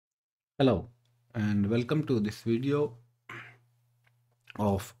Hello and welcome to this video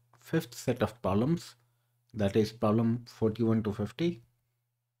of fifth set of problems, that is problem 41 to 50.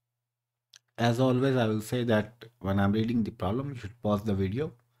 As always, I will say that when I'm reading the problem, you should pause the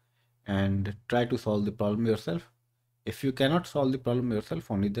video and try to solve the problem yourself. If you cannot solve the problem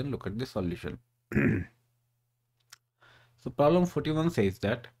yourself, only then look at the solution. So problem 41 says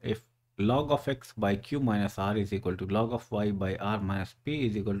that if log of x by q minus r is equal to log of y by r minus p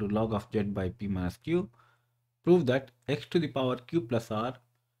is equal to log of z by p minus q, prove that x to the power q plus r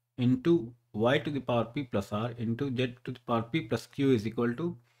into y to the power p plus r into z to the power p plus q is equal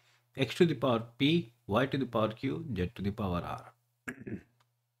to x to the power p, y to the power q, z to the power r.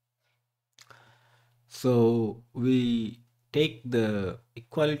 So we take the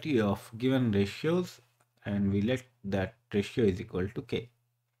equality of given ratios and we let that ratio is equal to k.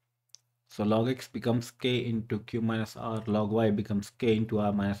 So log x becomes k into q minus r, log y becomes k into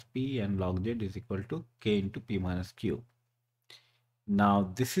r minus p, and log z is equal to k into p minus q. Now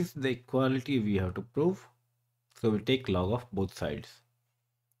this is the equality we have to prove. So we take log of both sides.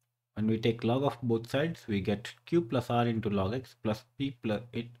 When we take log of both sides, we get q plus r into log x plus p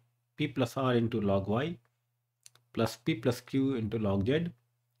plus r into log y plus p plus q into log z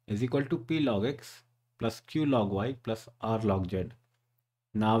is equal to p log x plus q log y plus r log z.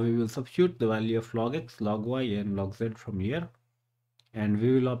 Now we will substitute the value of log x, log y and log z from here, and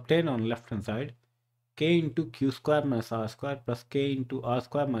we will obtain on left hand side k into q square minus r square plus k into r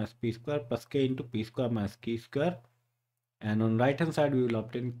square minus p square plus k into p square minus q square. And on right hand side we will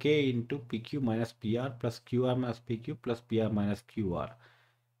obtain k into pq minus pr plus qr minus pq plus pr minus qr.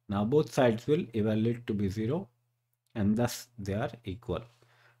 Now both sides will evaluate to be 0 and thus they are equal.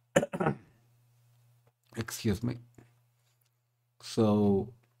 Excuse me.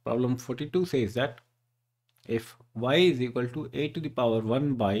 So problem 42 says that if y is equal to a to the power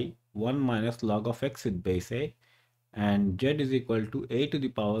 1 by 1 minus log of x with base a and z is equal to a to the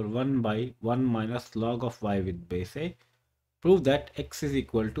power 1 by 1 minus log of y with base a, prove that x is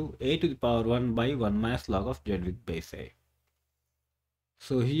equal to a to the power 1 by 1 minus log of z with base a.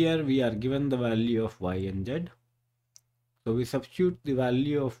 So here we are given the value of y and z. So we substitute the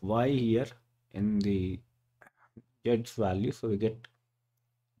value of y here in the z's value. So we get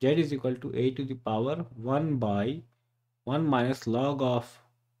z is equal to a to the power 1 by 1 minus log of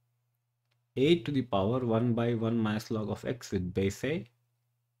a to the power 1 by 1 minus log of x with base a,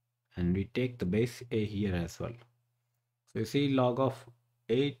 and we take the base a here as well. So you see log of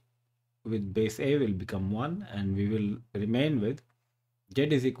a with base a will become 1 and we will remain with z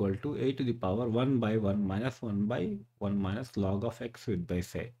is equal to a to the power 1 by 1 minus 1 by 1 minus log of x with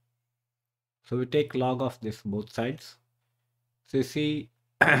base a. So we take log of this both sides. So you see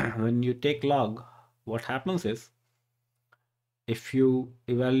when you take log, what happens is if you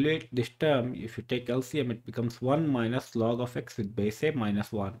evaluate this term, if you take LCM, it becomes 1 minus log of x with base a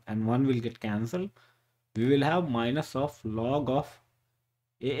minus 1 and 1 will get cancelled. We will have minus of log of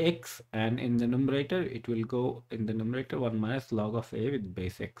ax and in the numerator it will go in the numerator 1 minus log of a with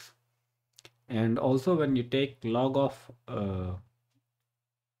base x. And also when you take log of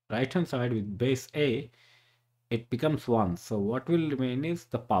right hand side with base a, it becomes 1. So what will remain is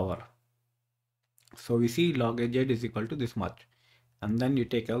the power. So we see log az is equal to this much, and then you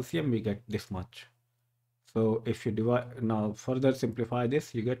take LCM, we get this much. So if you divide, now further simplify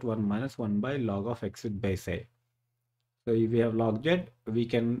this, you get 1 minus 1 by log of x with base a. So if we have log z, we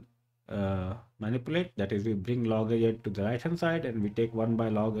can manipulate, that is we bring log z to the right hand side and we take 1 by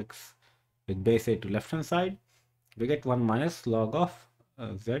log x with base a to left hand side. We get 1 minus log of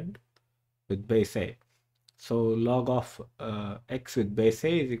z with base a. So log of x with base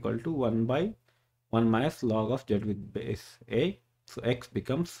a is equal to 1 by 1 minus log of z with base a. So x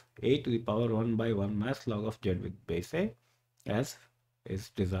becomes a to the power 1 by 1 minus log of z with base a as is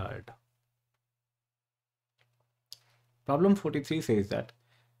desired. Problem 43 says that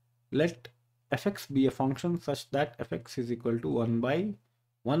let fx be a function such that fx is equal to 1 by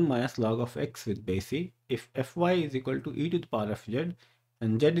 1 minus log of x with base e if fy is equal to e to the power of z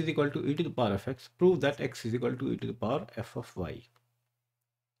and z is equal to e to the power of x, prove that x is equal to e to the power f of y.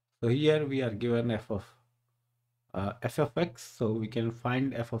 So here we are given f of x, so we can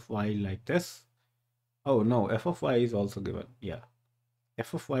find f of y like this. Oh no, f of y is also given. Yeah,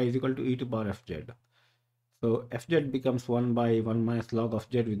 f of y is equal to e to the power of z. So fz becomes 1 by 1 minus log of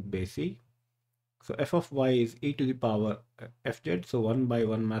z with base e. So f of y is e to the power fz, so 1 by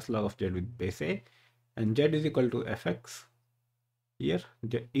 1 minus log of z with base a, and z is equal to fx. Here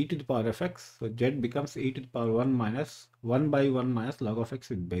e to the power of x, so z becomes e to the power 1 minus 1 by 1 minus log of x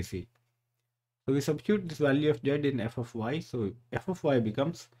with base e. So we substitute this value of z in f of y, so f of y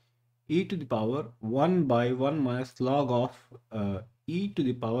becomes e to the power 1 by 1 minus log of e to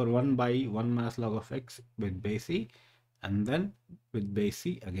the power 1 by 1 minus log of x with base e, and then with base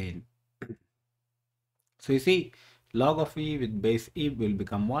e again. So you see, log of e with base e will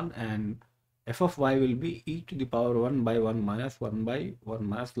become 1, and f of y will be e to the power 1 by 1 minus 1 by 1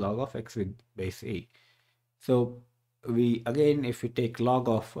 minus log of x with base e. So we again, if we take log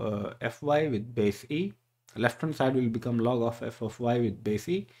of fy with base e, left hand side will become log of f of y with base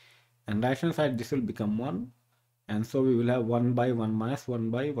e, and right hand side this will become 1, and so we will have 1 by 1 minus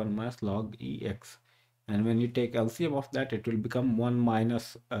 1 by 1 minus log ex. And when you take LCM of that, it will become 1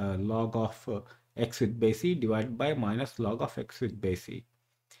 minus log of x with base e divided by minus log of x with base e.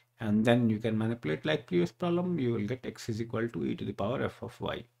 And then you can manipulate like previous problem, you will get x is equal to e to the power f of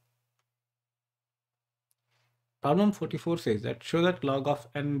y. Problem 44 says that show that log of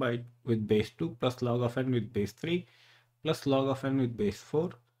n by with base 2 plus log of n with base 3 plus log of n with base 4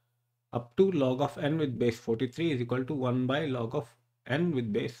 up to log of n with base 43 is equal to 1 by log of n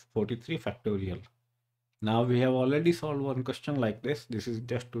with base 43 factorial. Now we have already solved one question like this. This is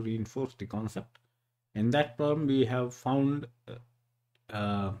just to reinforce the concept. In that problem we have found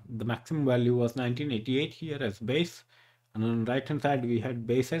the maximum value was 1988 here as base, and on the right hand side we had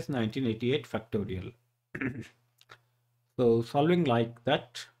base as 1988 factorial. So solving like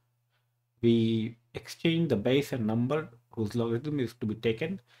that, we exchange the base and number whose logarithm is to be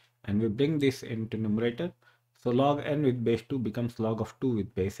taken, and we bring this into numerator. So log n with base 2 becomes log of 2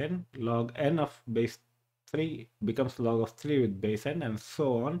 with base n, log n of base 3 becomes log of 3 with base n, and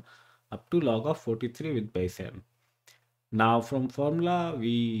so on up to log of 43 with base n. Now from formula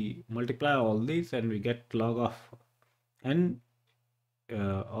we multiply all these and we get log of n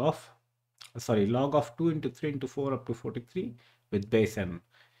log of 2 into 3 into 4 up to 43 with base n.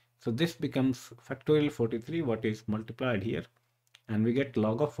 So this becomes factorial 43, what is multiplied here, and we get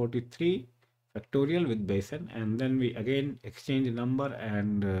log of 43 factorial with base n, and then we again exchange the number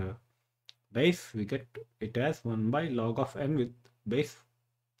and base, we get it as 1 by log of n with base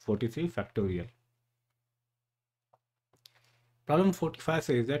 43 factorial. Problem 45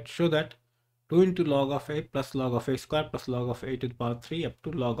 says that show that 2 into log of a plus log of a square plus log of a to the power 3 up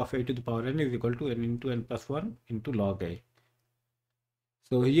to log of a to the power n is equal to n into n plus 1 into log a.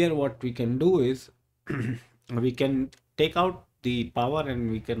 So here what we can do is we can take out the power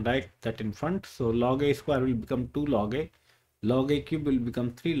and we can write that in front. So log a square will become 2 log a cube will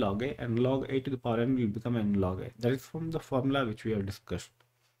become 3 log a, and log a to the power n will become n log a. That is from the formula which we have discussed.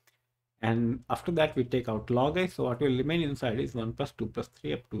 And after that we take out log a, so what will remain inside is 1 plus 2 plus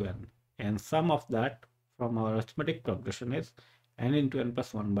 3 up to n, and sum of that from our arithmetic progression is n into n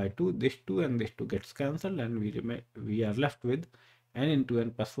plus 1 by 2. This 2 and this 2 gets cancelled, and we are left with n into n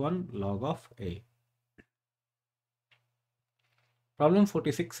plus 1 log of a. Problem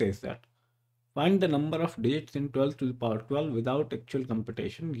 46 says that find the number of digits in 12 to the power 12 without actual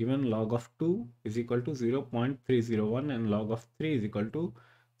computation given log of 2 is equal to 0.301 and log of 3 is equal to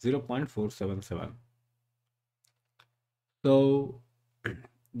 0.477. So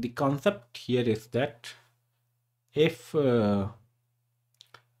the concept here is that if the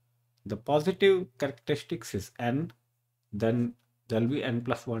positive characteristics is n, then there will be n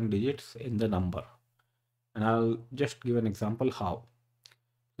plus 1 digits in the number. And I'll just give an example how.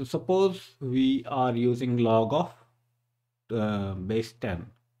 So suppose we are using log of base 10.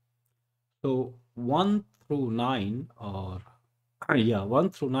 So 1 through 9 or 1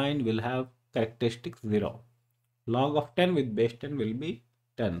 through 9 will have characteristics 0. Log of 10 with base 10 will be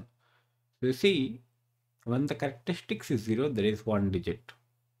 10. So you see, when the characteristics is 0, there is 1 digit.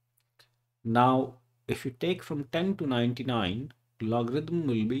 Now, if you take from 10 to 99, logarithm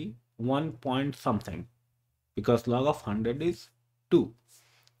will be 1 point something, because log of 100 is 2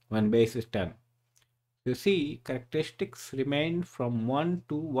 when base is 10. You see, characteristics remain from 1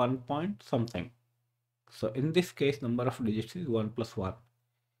 to 1 point something. So in this case, number of digits is 1 plus 1.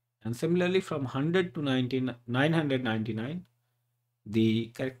 And similarly, from 100 to 999, the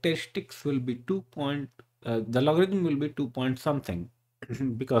characteristics will be 2 point, the logarithm will be 2 point something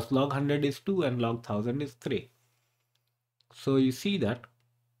because log 100 is 2 and log 1000 is 3. So you see that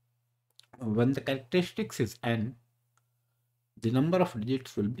when the characteristics is n, the number of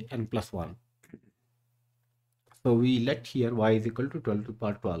digits will be n plus 1. So we let here y is equal to 12 to the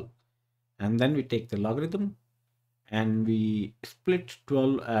power 12, and then we take the logarithm and we split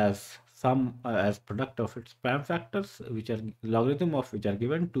 12 as sum as product of its prime factors, which are logarithm of which are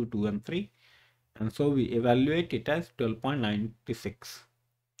given 2, 2 and 3, and so we evaluate it as 12.96.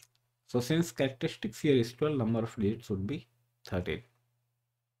 So since characteristics here is 12, number of digits would be 13.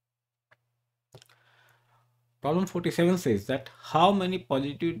 Problem 47 says that how many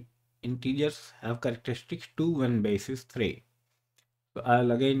positive integers have characteristics 2 when base is 3? So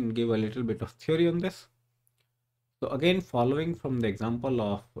I'll again give a little bit of theory on this. So again, following from the example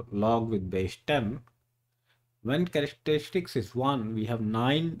of log with base 10, when characteristics is 1, we have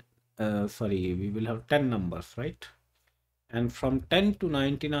we will have 10 numbers, right? And from 10 to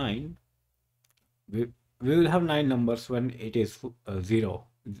 99, we will have 9 numbers when it is 0,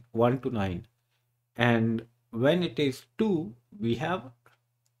 1 to 9. And when it is 2, we have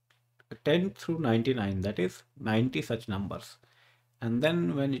 10 through 99, that is 90 such numbers. And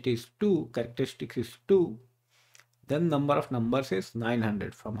then when it is 2, characteristics is 2, then number of numbers is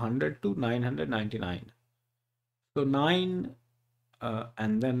 900, from 100 to 999. So 9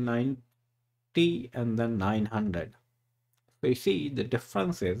 and then 90 and then 900. So you see the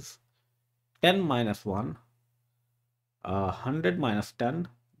difference is 10 minus 1, 100 minus 10,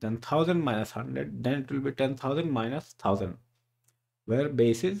 then 1000 minus 100, then it will be 10,000 minus 1000, where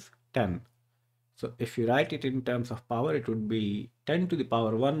base is 10. So if you write it in terms of power, it would be 10 to the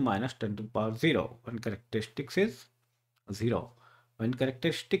power 1 minus 10 to the power 0 when characteristics is 0. When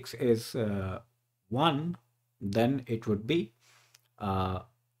characteristics is 1, then it would be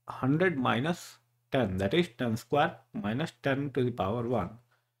 100 minus 10, that is 10 square minus 10 to the power 1.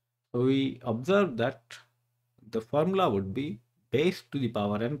 So we observe that the formula would be base to the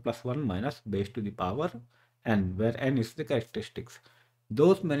power n plus 1 minus base to the power n, where n is the characteristics.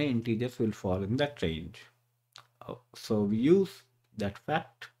 Those many integers will fall in that range. So we use that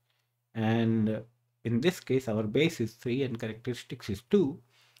fact, and in this case our base is 3 and characteristics is 2.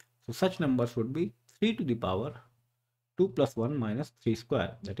 So such numbers would be 3 to the power 2 plus 1 minus 3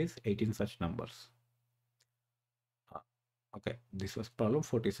 square, that is 18 such numbers. Okay, this was problem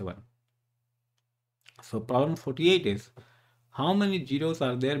 47. So problem 48 is, how many zeros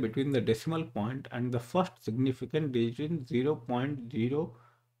are there between the decimal point and the first significant digit in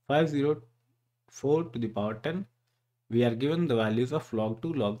 0.0504 to the power 10? We are given the values of log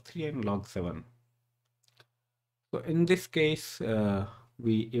 2, log 3 and log 7. So in this case,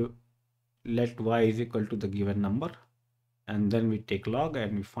 we let y is equal to the given number, and then we take log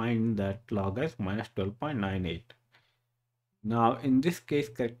and we find that log as minus 12.98. Now in this case,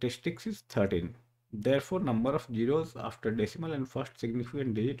 characteristics is 13. Therefore, number of zeros after decimal and first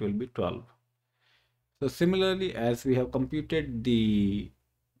significant digit will be 12. So similarly, as we have computed the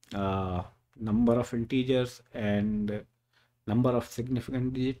number of integers and number of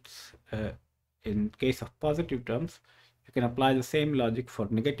significant digits in case of positive terms, you can apply the same logic for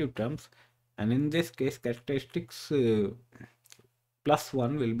negative terms. And in this case, characteristics plus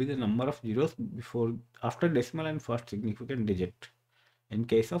 1 will be the number of zeros after decimal and first significant digit in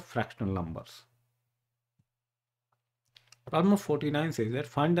case of fractional numbers. Problem 49 says that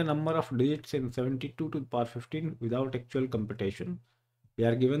find the number of digits in 72 to the power 15 without actual computation. We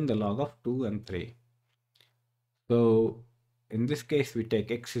are given the log of 2 and 3. So in this case, we take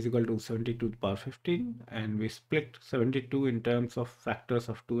x is equal to 72 to the power 15 and we split 72 in terms of factors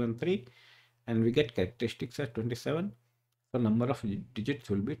of 2 and 3, and we get characteristics as 27. So number of digits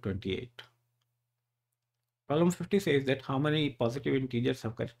will be 28. Problem 50 says that how many positive integers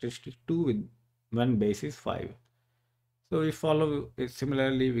have characteristic 2 when base is 5. So we follow it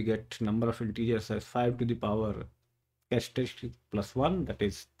similarly, we get number of integers as 5 to the power characteristic plus 1, that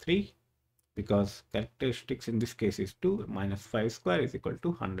is 3, because characteristics in this case is 2 minus 5 square is equal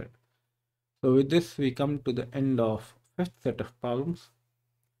to 100. So with this we come to the end of fifth set of problems,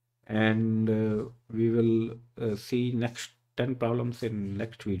 and we will see next 10 problems in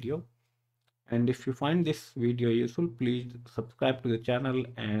next video. And if you find this video useful, please subscribe to the channel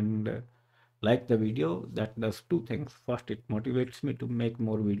and like the video. That does two things. First, it motivates me to make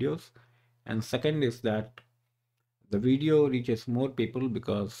more videos, and second is that the video reaches more people,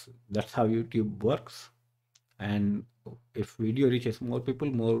 because that's how YouTube works. And if video reaches more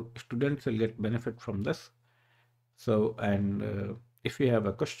people, more students will get benefit from this. So, and if you have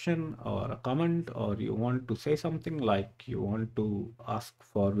a question or a comment, or you want to say something, like you want to ask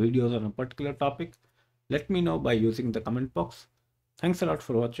for videos on a particular topic, let me know by using the comment box. Thanks a lot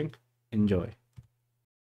for watching. Enjoy.